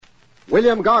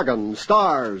William Gargan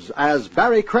stars as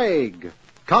Barrie Craig,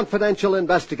 confidential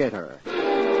investigator.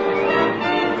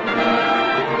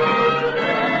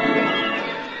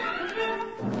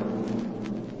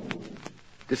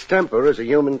 Distemper is a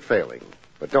human failing,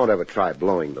 but don't ever try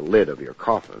blowing the lid of your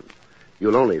coffin.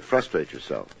 You'll only frustrate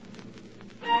yourself.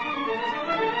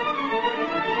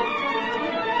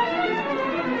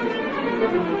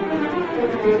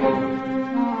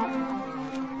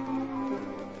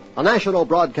 A National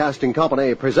Broadcasting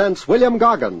Company presents William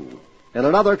Gargan in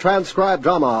another transcribed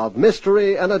drama of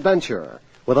mystery and adventure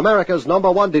with America's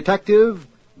 #1 detective,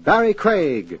 Barrie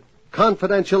Craig,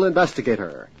 confidential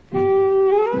investigator.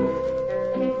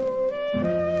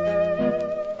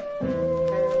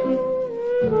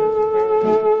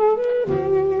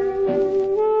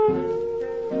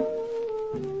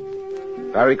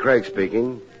 Barrie Craig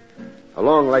speaking. A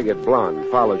long-legged blonde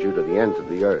follows you to the ends of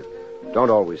the earth. Don't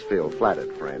always feel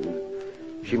flattered, friend.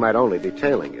 She might only be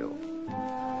tailing you.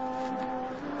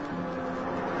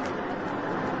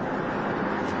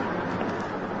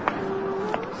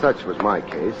 Such was my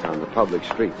case on the public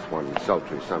streets one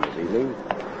sultry summer's evening.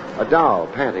 A doll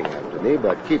panting after me,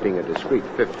 but keeping a discreet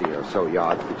 50 or so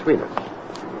yards between us.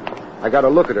 I got a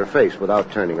look at her face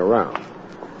without turning around.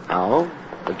 How?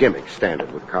 A gimmick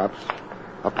standard with cops.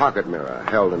 A pocket mirror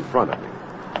held in front of me.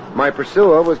 My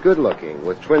pursuer was good-looking,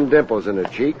 with twin dimples in her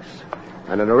cheeks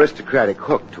and an aristocratic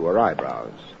hook to her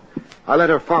eyebrows. I let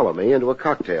her follow me into a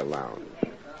cocktail lounge.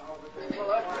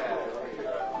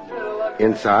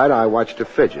 Inside, I watched her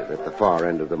fidget at the far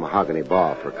end of the mahogany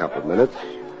bar for a couple of minutes.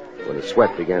 When the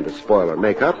sweat began to spoil her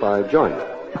makeup, I joined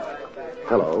her.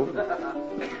 Hello.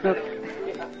 Look,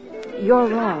 you're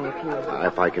wrong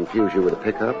If I confuse you with a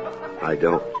pickup, I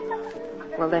don't.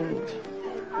 Well, then...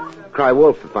 Cry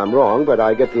wolf if I'm wrong, but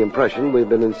I get the impression we've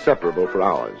been inseparable for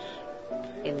hours.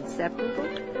 Inseparable?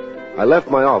 I left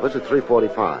my office at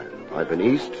 3:45. I've been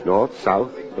east, north,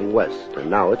 south, and west, and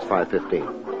now it's 5:15.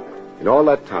 In all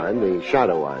that time, the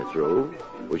shadow I threw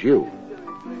was you.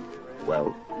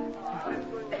 Well?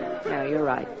 No, you're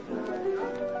right.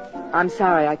 I'm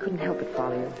sorry, I couldn't help but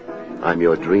follow you. I'm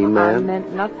your dream man? I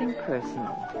meant nothing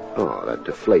personal. Oh, that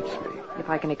deflates me. If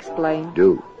I can explain.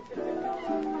 Do.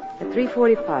 At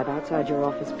 3:45 outside your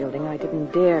office building, I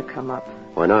didn't dare come up.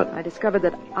 Why not? I discovered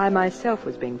that I myself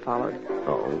was being followed.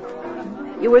 Oh?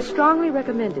 You were strongly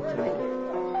recommended to me.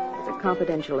 As a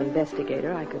confidential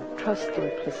investigator, I could trust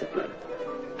implicitly.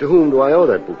 To whom do I owe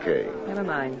that bouquet? Never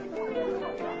mind.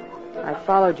 I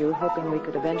followed you, hoping we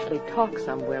could eventually talk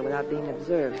somewhere without being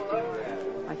observed.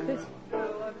 Like this.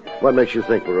 What makes you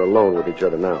think we're alone with each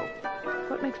other now?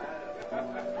 What makes...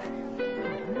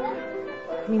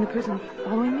 You mean the person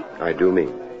following me? I do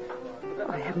mean.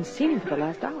 I haven't seen him for the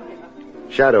last hour.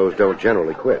 Shadows don't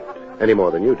generally quit, any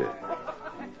more than you did.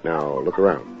 Now, look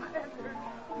around.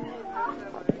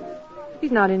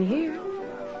 He's not in here.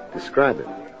 Describe it.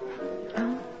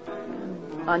 Oh,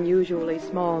 an unusually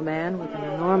small man with an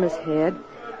enormous head,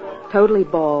 totally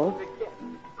bald.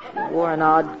 He wore an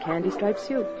odd candy-striped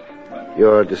suit.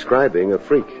 You're describing a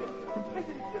freak.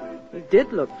 He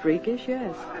did look freakish,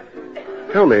 yes.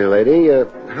 Tell me, lady,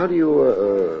 how do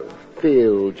you,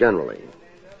 feel generally?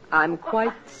 I'm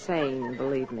quite sane,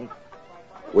 believe me.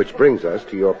 Which brings us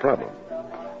to your problem.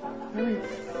 Well,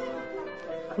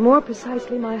 it's more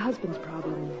precisely my husband's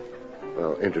problem.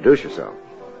 Well, introduce yourself.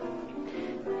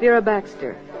 Vera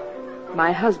Baxter.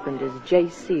 My husband is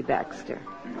J.C. Baxter.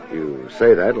 You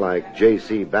say that like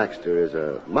J.C. Baxter is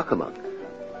a muck-a-muck.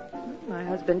 My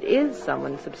husband is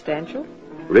someone substantial.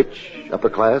 Rich, upper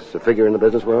class, a figure in the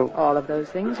business world? All of those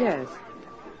things, yes.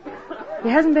 He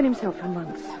hasn't been himself for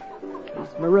months.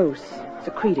 He's morose,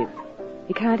 secretive.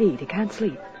 He can't eat, he can't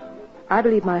sleep. I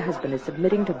believe my husband is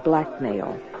submitting to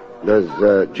blackmail. Does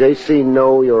J.C.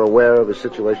 know you're aware of his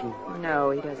situation? No,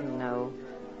 he doesn't know.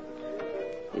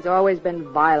 He's always been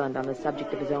violent on the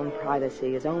subject of his own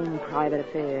privacy, his own private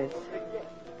affairs.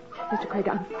 Mr. Craig,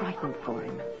 I'm frightened for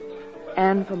him.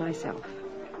 And for myself.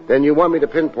 Then you want me to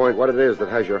pinpoint what it is that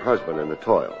has your husband in the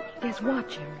toils? Yes,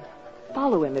 watch him.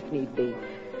 Follow him if need be.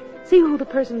 See who the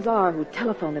persons are who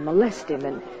telephone and molest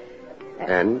him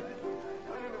And?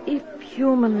 If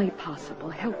humanly possible,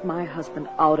 help my husband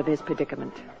out of his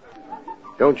predicament.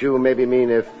 Don't you maybe mean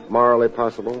if morally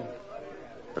possible?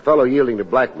 A fellow yielding to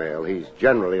blackmail, he's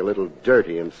generally a little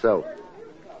dirty himself.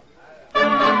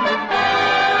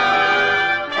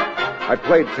 I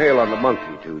played tail on the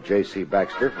monkey to J.C.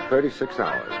 Baxter for 36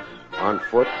 hours, on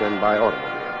foot and by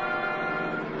automobile.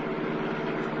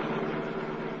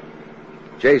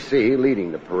 J.C.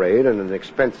 leading the parade in an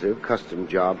expensive custom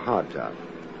job hardtop.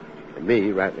 And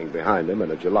me rattling behind him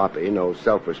in a jalopy no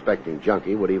self-respecting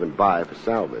junkie would even buy for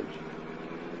salvage.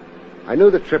 I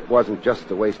knew the trip wasn't just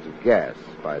a waste of gas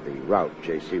by the route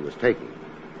J.C. was taking.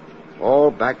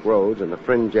 All back roads and the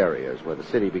fringe areas where the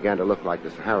city began to look like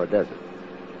the Sahara Desert.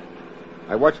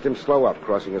 I watched him slow up,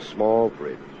 crossing a small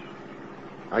bridge.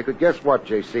 I could guess what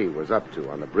J.C. was up to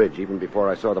on the bridge even before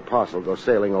I saw the parcel go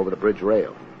sailing over the bridge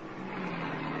rail.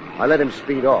 I let him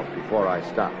speed off before I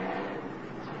stopped.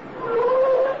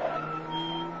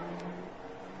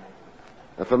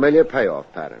 A familiar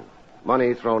payoff pattern.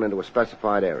 Money thrown into a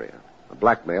specified area. A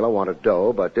blackmailer wanted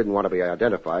dough but didn't want to be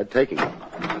identified taking it.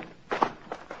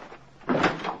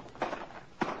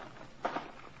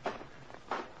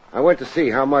 I went to see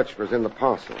how much was in the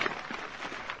parcel.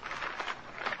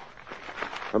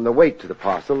 From the weight to the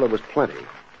parcel, there was plenty.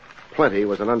 Plenty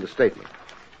was an understatement.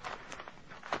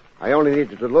 I only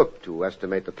needed to look to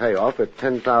estimate the payoff at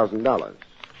 $10,000.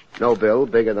 No bill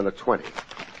bigger than a 20.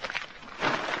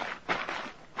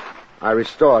 I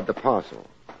restored the parcel.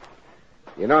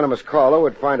 The anonymous caller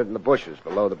would find it in the bushes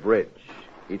below the bridge.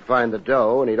 He'd find the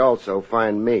dough, and he'd also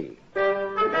find me.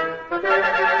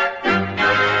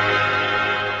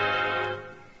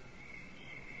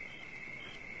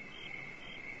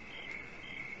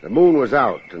 The moon was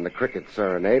out, and the cricket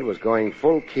serenade was going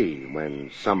full key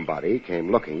when somebody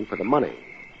came looking for the money.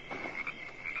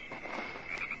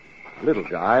 A little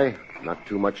guy, not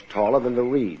too much taller than the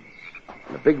reeds,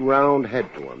 and a big round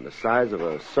head to him, the size of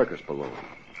a circus balloon.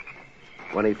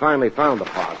 When he finally found the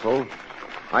parcel,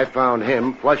 I found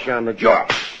him flush on the jaw.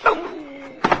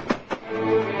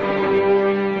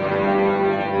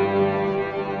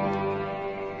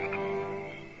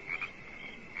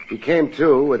 He came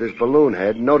to with his balloon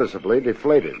head noticeably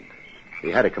deflated. He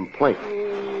had a complaint.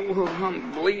 Oh,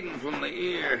 I'm bleeding from the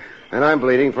ear. And I'm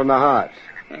bleeding from the heart.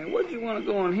 Hey, what'd you want to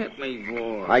go and hit me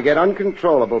for? I get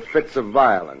uncontrollable fits of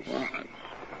violence. What?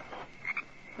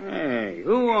 Hey,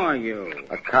 who are you?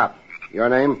 A cop. Your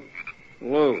name?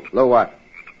 Lou. Lou what?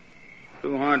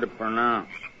 Too hard to pronounce.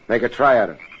 Make a try at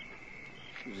it.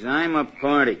 Zyma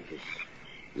Particus.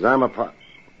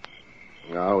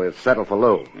 No, we'll settle for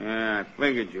Lou. Yeah, I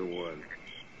figured you would.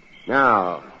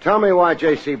 Now, tell me why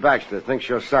J.C. Baxter thinks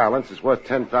your silence is worth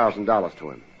 $10,000 to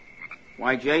him.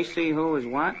 Why, J.C. who is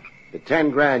what? The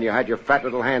 $10,000 you had your fat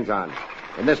little hands on.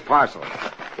 In this parcel.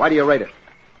 Why do you rate it?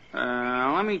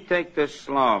 Let me take this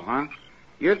slow, huh?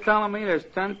 You're telling me there's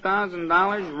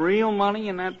 $10,000 real money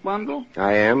in that bundle?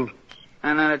 I am.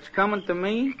 And that it's coming to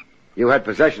me? You had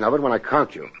possession of it when I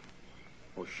conked you.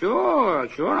 Well, sure,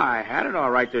 I had it all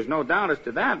right. There's no doubt as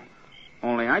to that.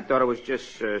 Only I thought it was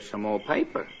just some old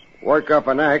paper. Work up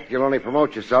an act, you'll only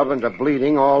promote yourself into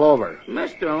bleeding all over.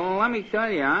 Mister, let me tell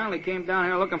you, I only came down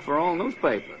here looking for old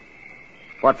newspaper.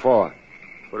 What for?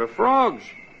 For the frogs.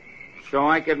 So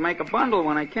I could make a bundle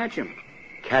when I catch 'em.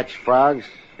 Catch frogs?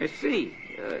 See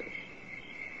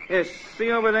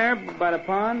over there by the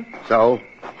pond? So?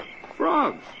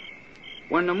 Frogs.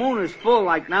 When the moon is full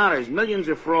like now, there's millions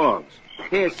of frogs.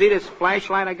 Here, see this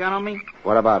flashlight I got on me?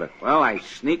 What about it? Well, I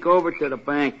sneak over to the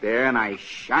bank there, and I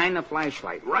shine the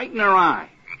flashlight right in their eye.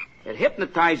 It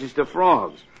hypnotizes the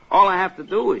frogs. All I have to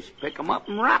do is pick 'em up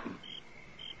and wrap 'em.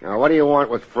 Now, what do you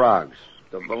want with frogs?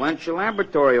 The Valencia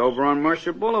Laboratory over on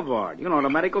Mercer Boulevard. You know, the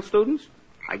medical students?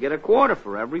 I get a quarter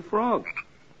for every frog.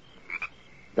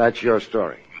 That's your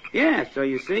story. Yeah, so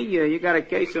you see, you got a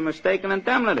case of mistaken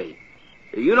indemnity.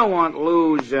 You don't want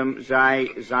Lou's,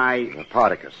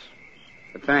 Particus.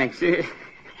 Thanks.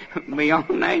 My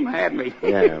own name had me.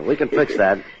 Yeah, we can fix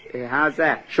that. How's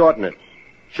that? Shorten it.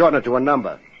 Shorten it to a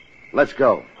number. Let's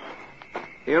go.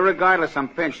 Irregardless, I'm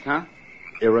pinched, huh?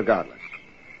 Irregardless.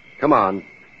 Come on.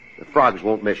 The frogs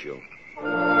won't miss you.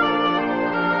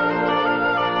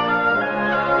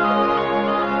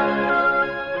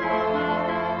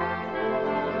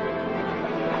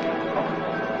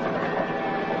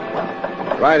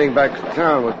 Riding back to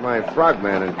town with my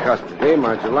frogman in custody,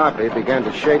 my jalopy began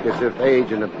to shake as if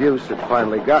age and abuse had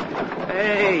finally gotten her.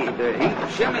 Hey, the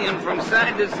heat's shimmying from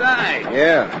side to side.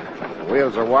 Yeah. The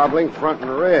wheels are wobbling front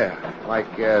and rear. Like,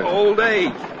 Old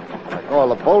age. Like all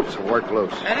the bolts have worked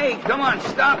loose. Hey, come on,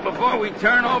 stop before we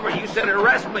turn over. You said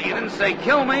arrest me. You didn't say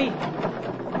kill me.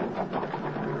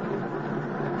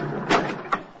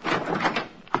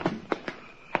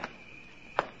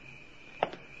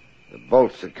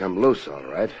 Bolts had come loose, all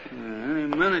right. Any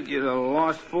minute you'd have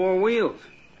lost 4 wheels.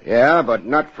 Yeah, but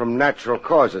not from natural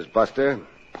causes, Buster.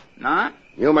 Not?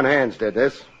 Human hands did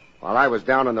this, while I was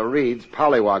down in the reeds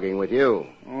pollywogging with you.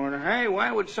 Or, hey,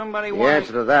 why would somebody The want...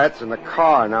 answer to that's in the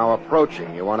car now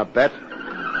approaching. You want to bet?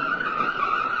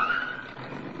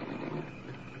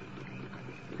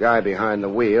 The guy behind the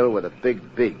wheel with a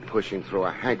big beak pushing through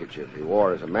a handkerchief he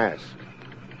wore as a mask.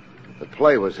 The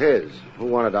play was his. Who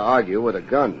wanted to argue with a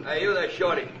gun? Hey, you there,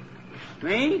 Shorty.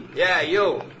 Me? Yeah,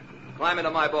 you. Climb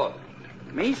into my boat.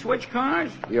 Me switch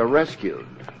cars? You're rescued.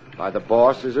 By the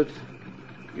boss, is it?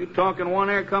 You talking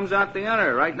one ear comes out the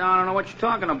other. Right now I don't know what you're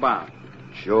talking about.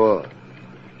 Sure.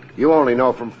 You only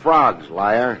know from frogs,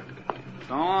 liar.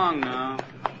 So long now.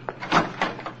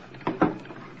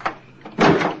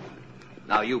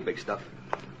 Now you, big stuff.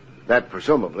 That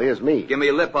presumably is me. Give me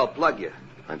a lip, I'll plug you.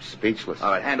 I'm speechless.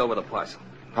 All right, hand over the parcel.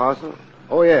 Parcel?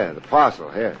 Oh, yeah, the parcel.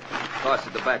 Here. Toss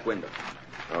it the back window.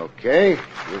 Okay,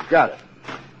 you've got it.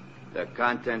 The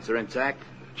contents are intact?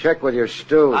 Check with your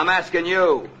stew. I'm asking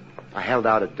you. I held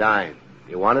out a dime.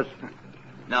 You want it?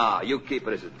 No, you keep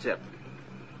it as a tip.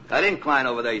 That incline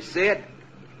over there, you see it?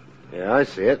 Yeah, I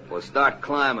see it. Well, start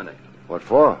climbing it. What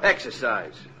for?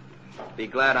 Exercise. Be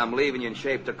glad I'm leaving you in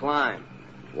shape to climb.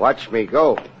 Watch me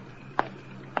go.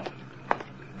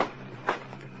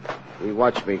 He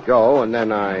watched me go, and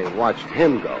then I watched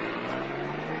him go.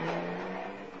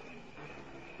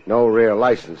 No rear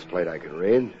license plate I could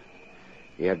read.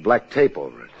 He had black tape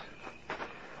over it.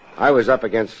 I was up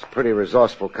against pretty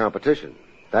resourceful competition.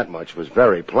 That much was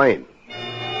very plain.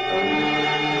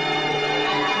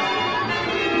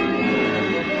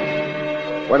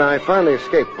 When I finally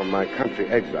escaped from my country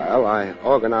exile, I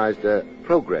organized a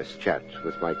progress chat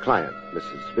with my client,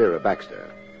 Mrs. Vera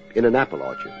Baxter, in an apple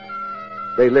orchard.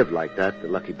 They lived like that, the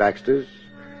Lucky Baxters.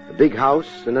 A big house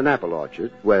and an apple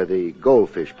orchard where the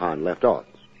goldfish pond left off.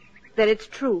 Then it's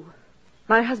true.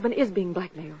 My husband is being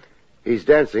blackmailed. He's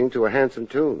dancing to a handsome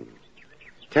tune.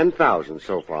 10,000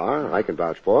 so far, I can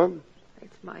vouch for him.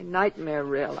 It's my nightmare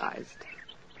realized.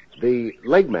 The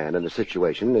leg man in the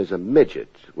situation is a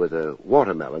midget with a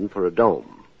watermelon for a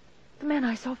dome. The man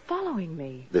I saw following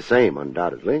me. The same,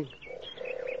 undoubtedly.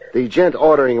 The gent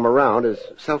ordering him around is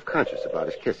self-conscious about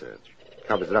his kisser.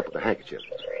 Covers it up with a handkerchief.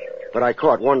 But I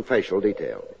caught one facial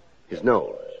detail. His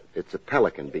nose. It's a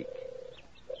pelican beak.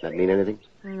 That mean anything?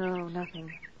 No,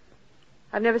 nothing.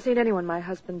 I've never seen anyone my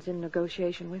husband's in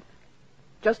negotiation with.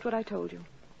 Just what I told you.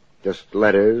 Just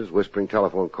letters, whispering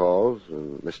telephone calls,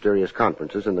 and mysterious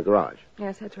conferences in the garage.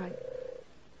 Yes, that's right.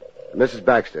 Mrs.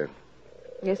 Baxter.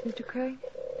 Yes, Mr. Craig?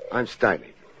 I'm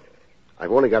stymied.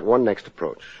 I've only got one next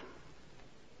approach.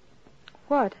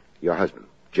 What? Your husband,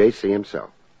 J.C.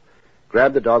 himself.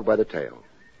 Grab the dog by the tail.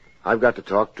 I've got to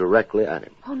talk directly at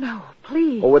him. Oh, no,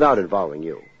 please. Oh, without involving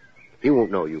you. He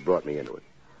won't know you brought me into it.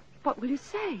 What will you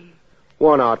say?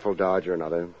 One artful dodge or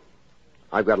another.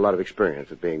 I've got a lot of experience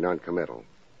at being non-committal.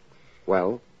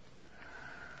 Well?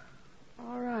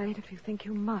 All right, if you think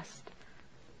you must.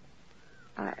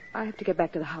 I have to get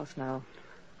back to the house now.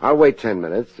 I'll wait 10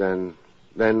 minutes and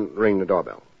then ring the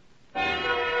doorbell.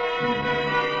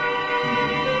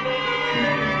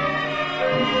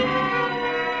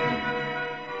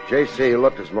 J.C.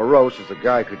 looked as morose as a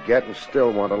guy could get and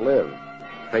still want to live.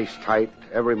 Face tight,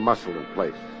 every muscle in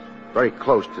place. Very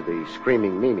close to the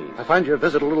screaming meanies. I find your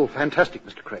visit a little fantastic,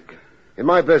 Mr. Craig. In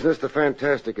my business, the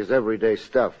fantastic is everyday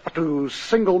stuff. But to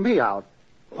single me out,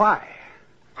 why?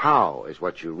 How is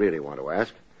what you really want to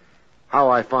ask. How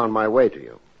I found my way to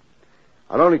you.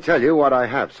 I'll only tell you what I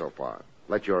have so far.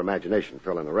 Let your imagination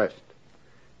fill in the rest.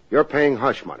 You're paying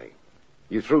hush money.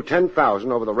 You threw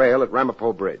 10,000 over the rail at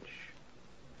Ramapo Bridge.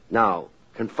 Now,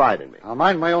 confide in me. I'll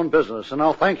mind my own business, and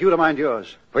I'll thank you to mind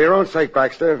yours. For your own sake,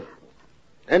 Baxter,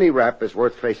 any rap is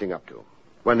worth facing up to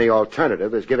when the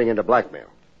alternative is giving in to blackmail.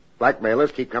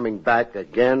 Blackmailers keep coming back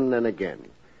again and again.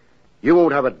 You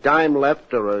won't have a dime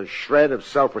left or a shred of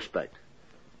self-respect.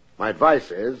 My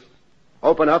advice is,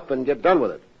 open up and get done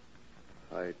with it.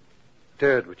 I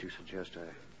dared what you suggest.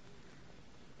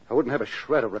 I wouldn't have a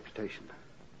shred of reputation.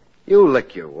 You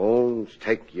lick your wounds,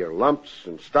 take your lumps,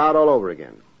 and start all over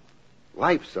again.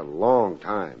 Life's a long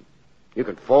time. You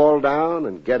can fall down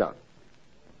and get up.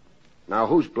 Now,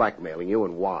 who's blackmailing you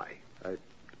and why? I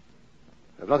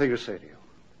have nothing to say to you.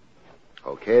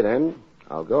 Okay, then.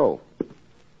 I'll go.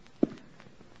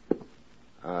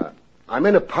 I'm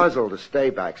in a puzzle to stay,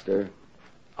 Baxter.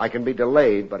 I can be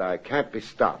delayed, but I can't be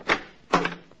stopped.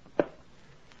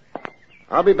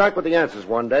 I'll be back with the answers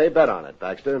one day. Bet on it,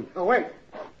 Baxter. Oh, wait.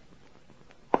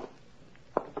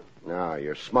 Now,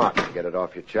 you're smart to get it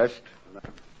off your chest.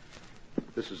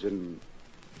 This is in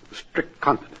strict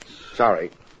confidence.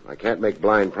 Sorry. I can't make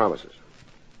blind promises.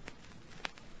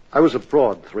 I was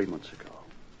abroad 3 months ago.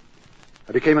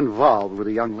 I became involved with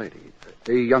a young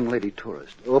lady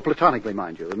tourist. Oh, platonically,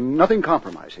 mind you. Nothing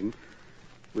compromising.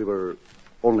 We were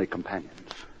only companions.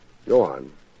 Go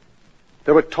on.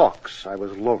 There were talks. I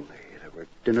was lonely. There were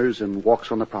dinners and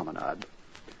walks on the promenade.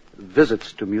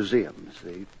 Visits to museums,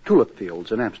 the tulip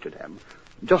fields in Amsterdam.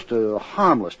 Just a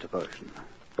harmless diversion.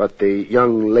 But the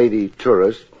young lady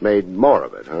tourist made more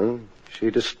of it, huh? She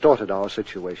distorted our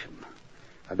situation.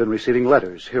 I've been receiving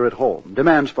letters here at home,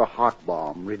 demands for heart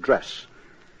balm, redress.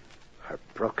 Her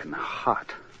broken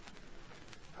heart.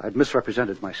 I'd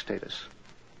misrepresented my status.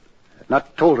 I'd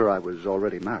not told her I was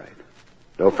already married.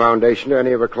 No foundation to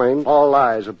any of her claims? All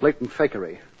lies, a blatant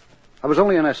fakery. I was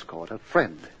only an escort, a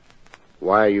friend.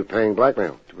 Why are you paying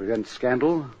blackmail? To prevent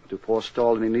scandal, to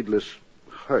forestall any needless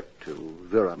hurt to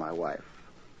Vera, my wife.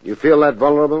 You feel that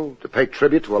vulnerable to pay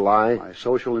tribute to a lie? My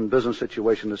social and business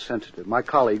situation is sensitive. My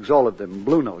colleagues, all of them,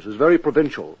 blue noses, very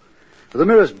provincial. With the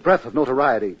merest breath of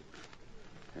notoriety.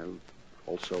 And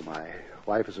also, my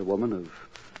wife is a woman of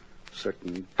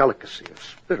certain delicacy of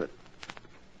spirit.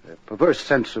 A perverse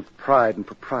sense of pride and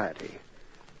propriety.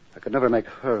 I could never make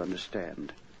her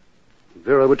understand.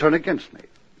 Vera would turn against me.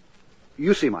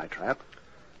 You see my trap.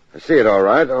 I see it all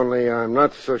right, only I'm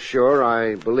not so sure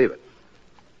I believe it.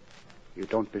 You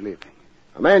don't believe me?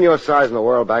 A man your size in the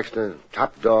world, Baxter,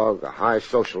 top dog, a high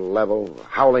social level, a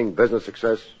howling business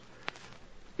success.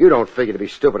 You don't figure to be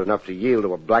stupid enough to yield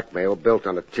to a blackmail built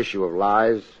on a tissue of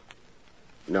lies.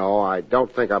 No, I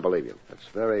don't think I believe you. That's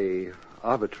very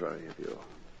arbitrary of you.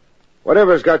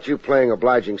 Whatever's got you playing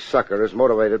obliging sucker is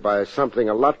motivated by something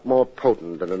a lot more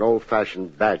potent than an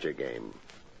old-fashioned badger game.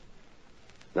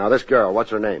 Now, this girl,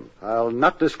 what's her name? I'll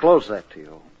not disclose that to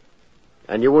you.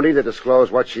 And you won't either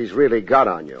disclose what she's really got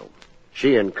on you.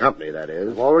 She and company, that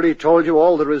is. I've already told you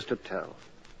all there is to tell.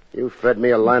 You fed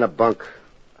me a line of bunk.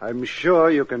 I'm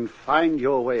sure you can find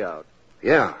your way out.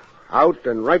 Yeah, out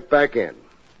and right back in.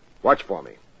 Watch for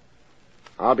me.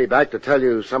 I'll be back to tell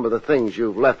you some of the things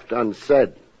you've left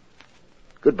unsaid.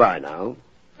 Goodbye now.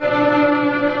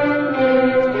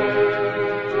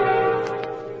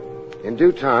 In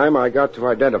due time, I got to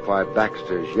identify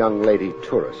Baxter's young lady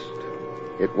tourist.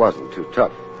 It wasn't too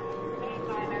tough.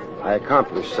 I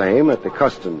accomplished same at the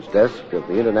customs desk of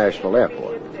the international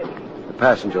airport. The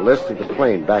passenger list of the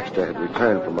plane Baxter had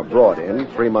returned from abroad in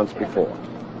 3 months before.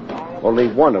 Only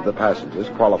one of the passengers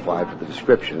qualified for the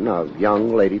description of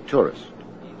young lady tourist.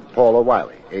 Paula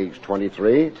Wiley, age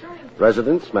 23,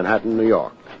 residence Manhattan, New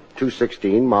York,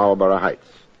 216 Marlborough Heights.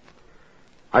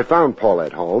 I found Paula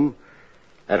at home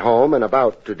and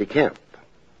about to decamp,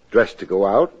 dressed to go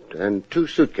out, and 2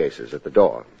 suitcases at the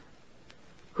door.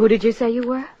 Who did you say you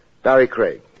were? Barrie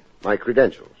Craig, my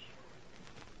credentials.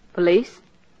 Police?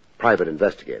 Private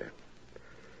investigator.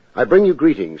 I bring you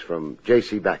greetings from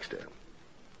J.C. Baxter.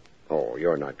 Oh,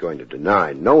 you're not going to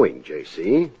deny knowing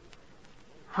J.C.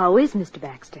 How is Mr.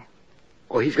 Baxter?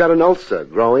 Oh, he's got an ulcer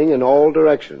growing in all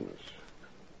directions.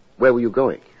 Where were you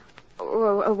going?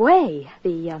 Away.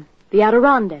 The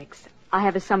Adirondacks. I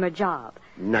have a summer job.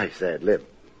 Nice ad lib.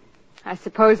 I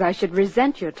suppose I should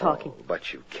resent your talking. Oh,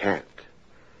 but you can't.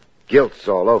 Guilt's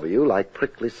all over you like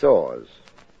prickly sores.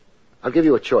 I'll give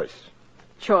you a choice.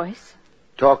 Choice?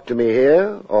 Talk to me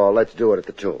here, or let's do it at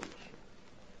the Tombs.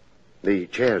 The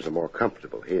chairs are more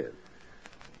comfortable here.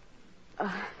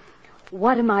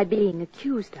 What am I being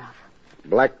accused of?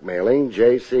 Blackmailing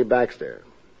J.C. Baxter.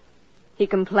 He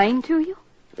complained to you?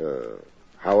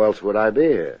 How else would I be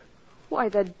here? Why,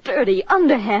 the dirty,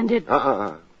 underhanded...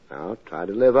 Now, try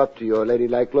to live up to your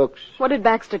ladylike looks. What did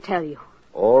Baxter tell you?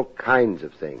 All kinds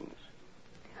of things.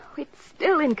 It's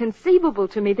still inconceivable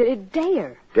to me that he'd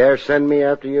dare. Dare send me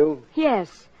after you?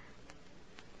 Yes.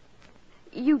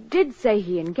 You did say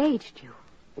he engaged you.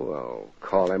 Well,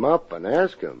 call him up and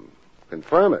ask him.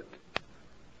 Confirm it.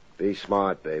 Be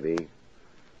smart, baby.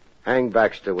 Hang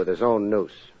Baxter with his own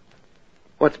noose.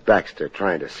 What's Baxter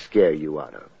trying to scare you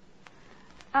out of?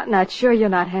 I'm not sure you're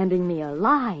not handing me a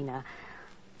line.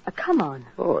 Come on.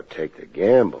 Oh, take the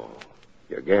gamble.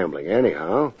 You're gambling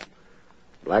anyhow.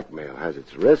 Blackmail has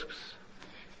its risks.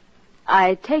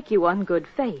 I take you on good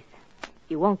faith.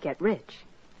 You won't get rich.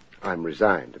 I'm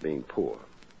resigned to being poor.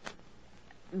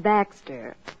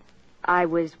 Baxter. I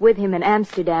was with him in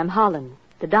Amsterdam, Holland,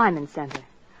 the Diamond Center.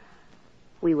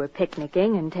 We were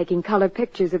picnicking and taking color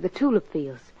pictures of the tulip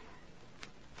fields.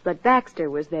 But Baxter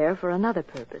was there for another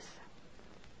purpose.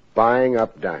 Buying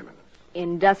up diamonds.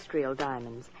 Industrial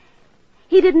diamonds.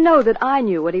 He didn't know that I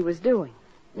knew what he was doing.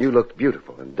 You looked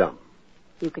beautiful and dumb.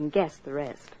 You can guess the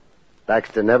rest.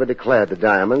 Baxter never declared the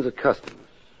diamonds at customs.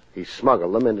 He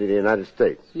smuggled them into the United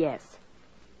States. Yes.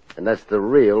 And that's the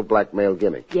real blackmail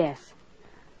gimmick. Yes.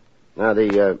 Now,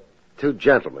 the 2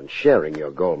 gentlemen sharing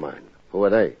your gold mine, who are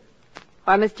they?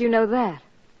 Why must you know that?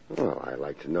 Well, I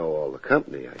like to know all the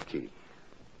company I keep.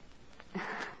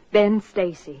 Ben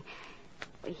Stacy.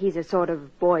 He's a sort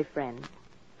of boyfriend.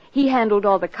 He handled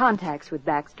all the contacts with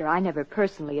Baxter. I never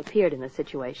personally appeared in the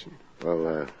situation.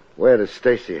 Well, Where does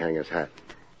Stacy hang his hat?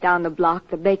 Down the block,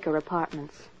 the Baker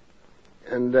Apartments.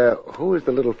 And who is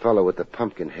the little fellow with the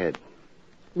pumpkin head?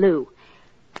 Lou.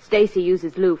 Stacy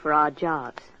uses Lou for odd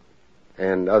jobs.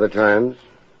 And other times?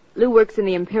 Lou works in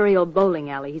the Imperial Bowling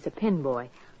Alley. He's a pin boy.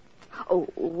 Oh,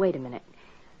 wait a minute.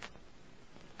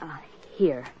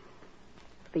 Here.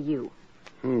 For you.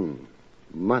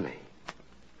 Money.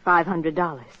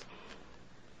 $500.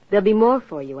 There'll be more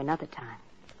for you another time.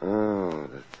 Oh,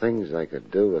 the things I could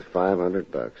do with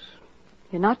 $500.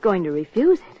 You're not going to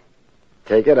refuse it.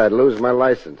 Take it, I'd lose my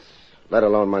license, let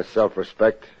alone my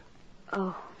self-respect.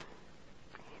 Oh.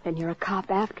 Then you're a cop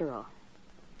after all.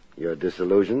 You're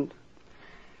disillusioned?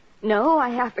 No, I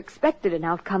half expected an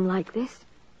outcome like this.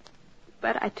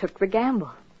 But I took the gamble.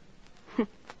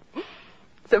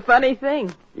 It's a funny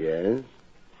thing. Yes?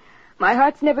 My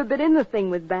heart's never been in the thing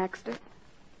with Baxter.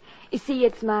 You see,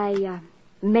 it's my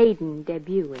maiden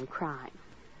debut in crime.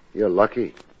 You're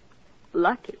lucky.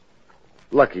 Lucky?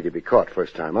 Lucky to be caught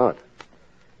first time out.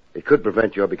 It could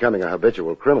prevent your becoming a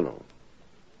habitual criminal.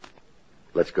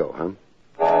 Let's go, huh?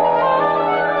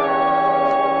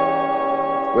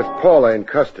 With Paula in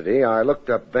custody, I looked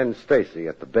up Ben Stacy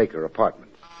at the Baker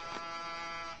Apartments.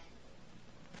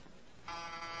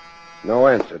 No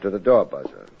answer to the door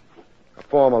buzzer. A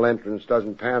formal entrance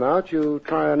doesn't pan out, you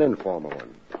try an informal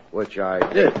one, which I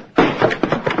did.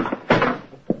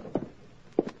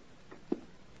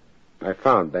 I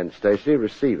found Ben Stacy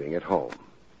receiving at home.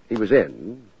 He was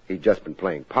in. He'd just been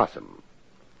playing possum.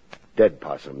 Dead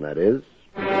possum, that is.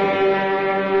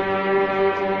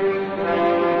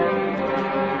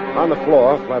 On the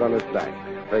floor, flat on his back,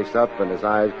 face up and his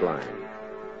eyes blind.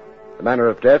 The manner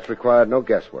of death required no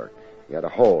guesswork. He had a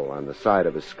hole on the side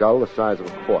of his skull the size of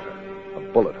a quarter, a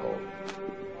bullet hole.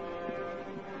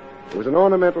 There was an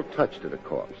ornamental touch to the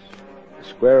corpse, a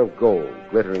square of gold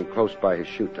glittering close by his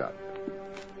shoe top.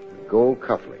 A gold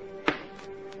cufflink.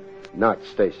 Not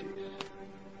Stacy's.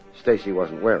 Stacy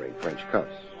wasn't wearing French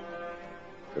cuffs.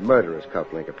 The murderer's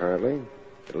cufflink, apparently.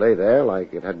 It lay there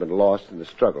like it had been lost in the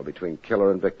struggle between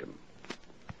killer and victim.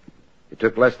 It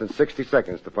took less than 60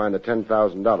 seconds to find the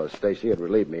 $10,000 Stacy had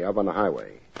relieved me of on the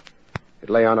highway. It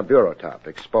lay on a bureau top,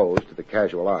 exposed to the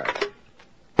casual eye.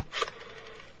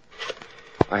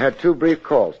 I had 2 brief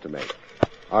calls to make,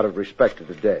 out of respect to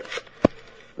the dead.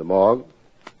 The morgue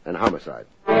and homicide.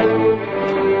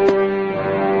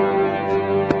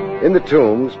 In the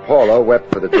tombs, Paula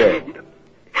wept for the dead.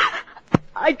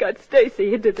 I got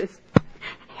Stacy into this.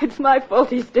 It's my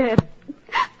fault he's dead.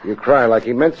 You cry like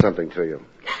he meant something to you.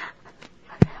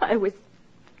 I was,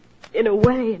 in a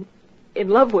way, in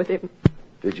love with him.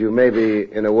 Did you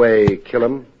maybe, in a way, kill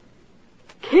him?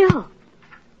 Kill?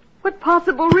 What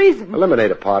possible reason?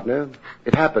 Eliminate a partner.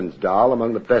 It happens, doll,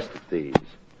 among the best of thieves.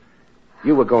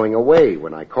 You were going away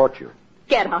when I caught you.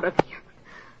 Get out of here.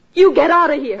 You get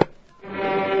out of here.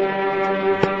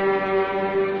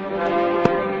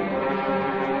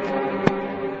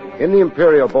 In the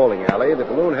Imperial Bowling Alley, the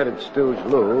balloon-headed stooge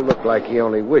Lou looked like he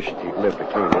only wished he'd lived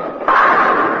a clean life.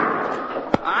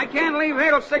 I can't leave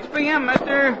here till 6 p.m.,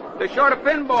 mister. They're short of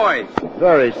pin boys.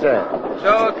 Very sad.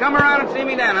 So come around and see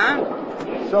me then,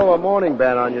 huh? So a mourning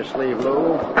band on your sleeve,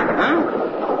 Lou.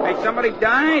 Huh? Hey, somebody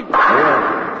died?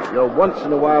 Yeah. Your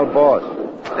once-in-a-while boss.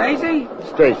 Stacy?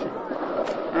 Stacy.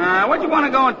 What you want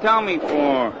to go and tell me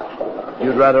for?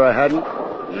 You'd rather I hadn't?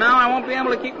 No, I won't be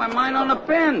able to keep my mind on the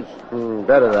pins.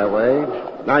 Better that way.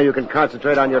 Now you can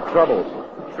concentrate on your troubles.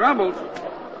 Troubles?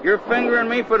 You're fingering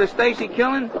me for the Stacy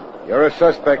killing? You're a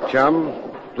suspect, chum.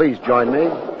 Please join me.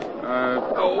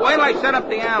 Wait till I set up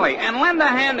the alley. And lend a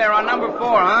hand there on number 4,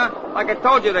 huh? Like I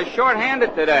told you, they're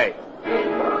short-handed today.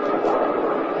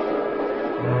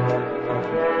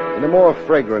 In a more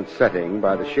fragrant setting,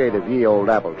 by the shade of ye old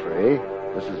apple tree,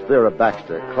 Mrs. Vera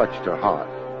Baxter clutched her heart.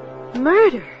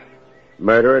 Murder?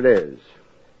 Murder it is.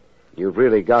 You've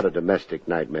really got a domestic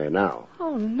nightmare now.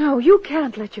 Oh, no, you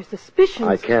can't let your suspicions...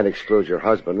 I can't exclude your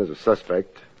husband as a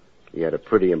suspect. He had a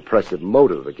pretty impressive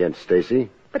motive against Stacy.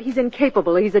 But he's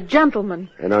incapable. He's a gentleman.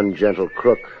 An ungentle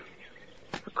crook.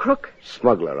 A crook?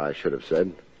 Smuggler, I should have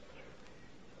said.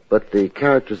 But the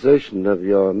characterization of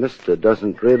your mister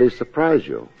doesn't really surprise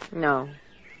you. No.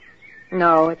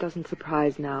 No, it doesn't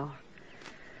surprise now.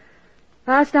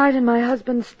 Last night in my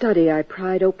husband's study, I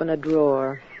pried open a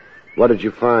drawer. What did you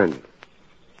find?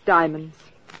 Diamonds.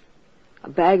 A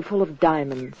bag full of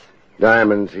diamonds.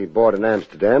 Diamonds he bought in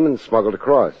Amsterdam and smuggled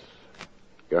across.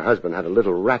 Your husband had a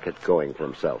little racket going for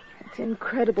himself. It's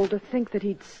incredible to think that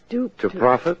he'd stoop to...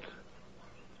 profit?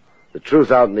 The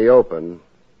truth out in the open,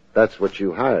 that's what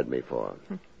you hired me for.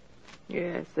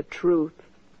 Yes, the truth.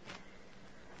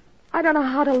 I don't know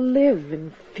how to live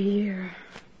in fear.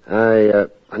 I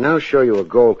now show you a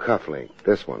gold cufflink,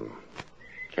 this one.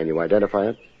 Can you identify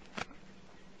it?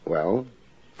 Well?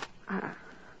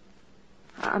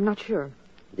 I'm not sure.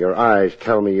 Your eyes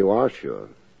tell me you are sure.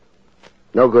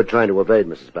 No good trying to evade,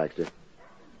 Mrs. Baxter.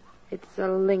 It's a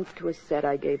link to a set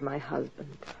I gave my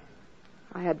husband.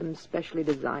 I had them specially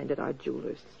designed at our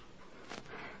jeweler's.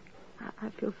 I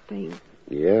feel faint.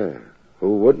 Yeah,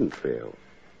 who wouldn't feel?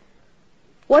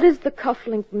 What does the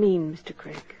cufflink mean, Mr.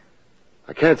 Craig?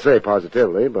 I can't say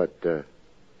positively, but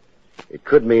it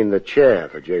could mean the chair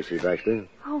for J.C. Baxter.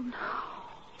 Oh, no.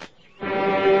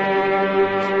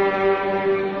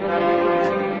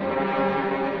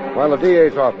 While the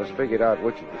DA's office figured out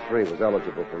which of the three was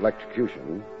eligible for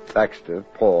electrocution, Baxter,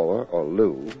 Paula, or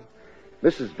Lou,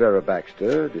 Mrs. Vera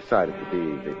Baxter decided to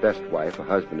be the best wife a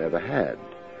husband ever had.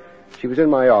 She was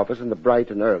in my office in the bright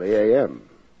and early a.m.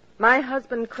 My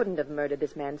husband couldn't have murdered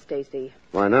this man, Stacy.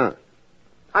 Why not?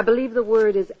 I believe the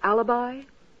word is alibi.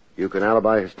 You can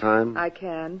alibi his time? I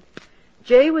can.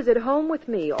 Jay was at home with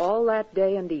me all that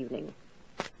day and evening.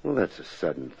 Well, that's a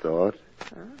sudden thought.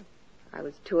 I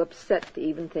was too upset to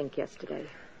even think yesterday.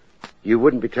 You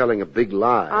wouldn't be telling a big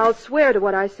lie. I'll swear to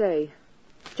what I say.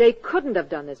 Jay couldn't have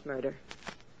done this murder.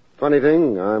 Funny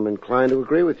thing, I'm inclined to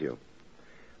agree with you.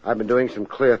 I've been doing some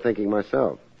clear thinking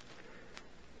myself.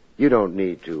 You don't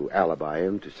need to alibi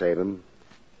him to save him.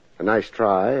 A nice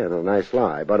try and a nice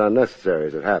lie, but unnecessary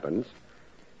as it happens.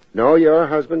 No, your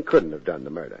husband couldn't have done the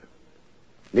murder.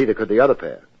 Neither could the other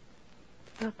pair.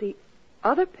 Not the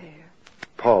other pair?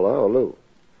 Paula or Lou.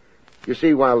 You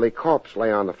see, while the corpse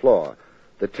lay on the floor,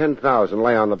 the $10,000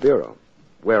 lay on the bureau,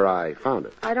 where I found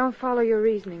it. I don't follow your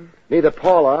reasoning. Neither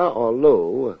Paula or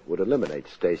Lou would eliminate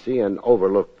Stacy and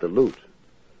overlook the loot.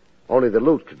 Only the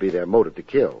loot could be their motive to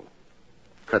kill.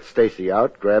 Cut Stacy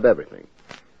out, grab everything.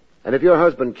 And if your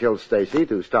husband killed Stacy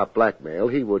to stop blackmail,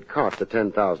 he would cart the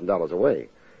 $10,000 away.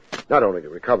 Not only to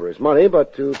recover his money,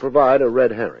 but to provide a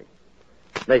red herring.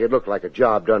 Make it look like a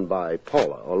job done by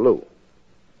Paula or Lou.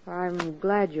 I'm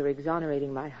glad you're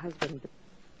exonerating my husband, but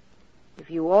if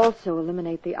you also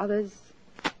eliminate the others,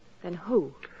 then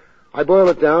who? I boil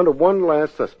it down to one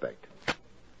last suspect.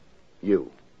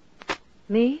 You.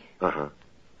 Me? Uh-huh.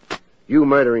 You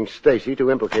murdering Stacy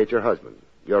to implicate your husband.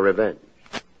 Your revenge.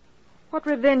 What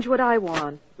revenge would I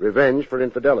want? Revenge for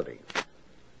infidelity.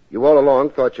 You all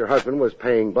along thought your husband was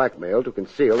paying blackmail to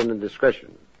conceal an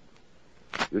indiscretion.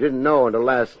 You didn't know until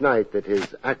last night that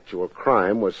his actual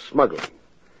crime was smuggling.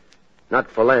 Not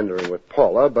philandering with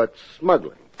Paula, but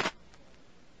smuggling.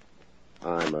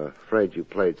 I'm afraid you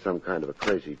played some kind of a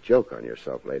crazy joke on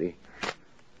yourself, lady.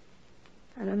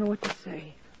 I don't know what to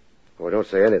say. Oh, don't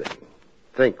say anything.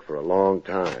 Think for a long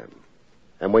time.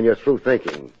 And when you're through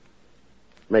thinking,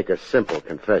 make a simple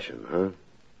confession, huh?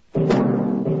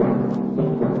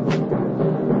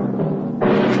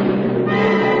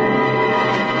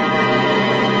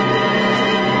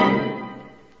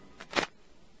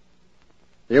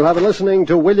 You have been listening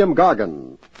to William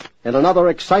Gargan in another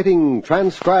exciting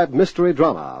transcribed mystery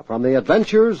drama from the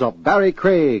adventures of Barrie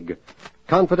Craig,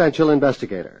 confidential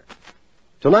investigator.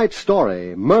 Tonight's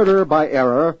story, Murder by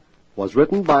Error, was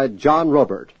written by John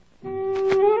Robert.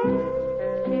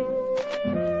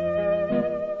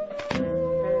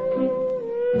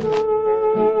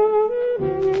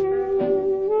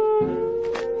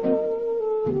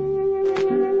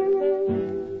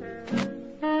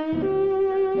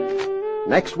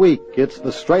 Next week, it's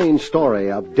the strange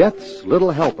story of Death's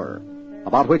Little Helper,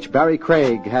 about which Barrie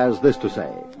Craig has this to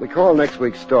say. We call next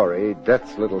week's story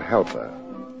Death's Little Helper.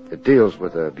 It deals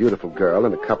with a beautiful girl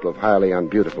and a couple of highly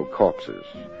unbeautiful corpses,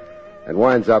 and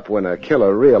winds up when a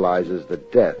killer realizes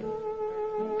that death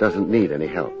doesn't need any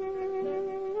help.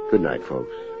 Good night,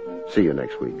 folks. See you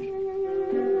next week.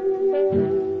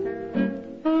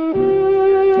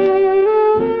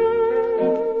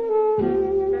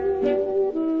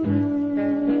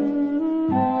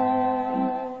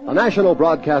 The National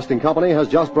Broadcasting Company has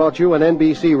just brought you an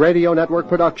NBC Radio Network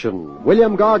production,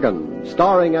 William Gargan,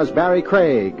 starring as Barrie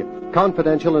Craig,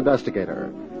 confidential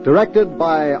investigator, directed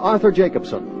by Arthur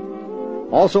Jacobson.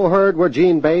 Also heard were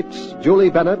Gene Bates, Julie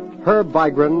Bennett, Herb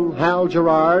Vigran, Hal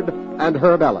Gerard, and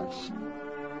Herb Ellis.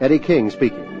 Eddie King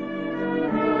speaking.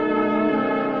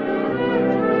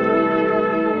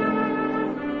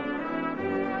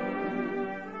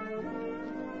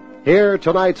 Hear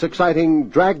tonight's exciting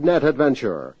Dragnet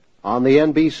adventure on the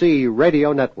NBC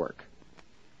Radio Network.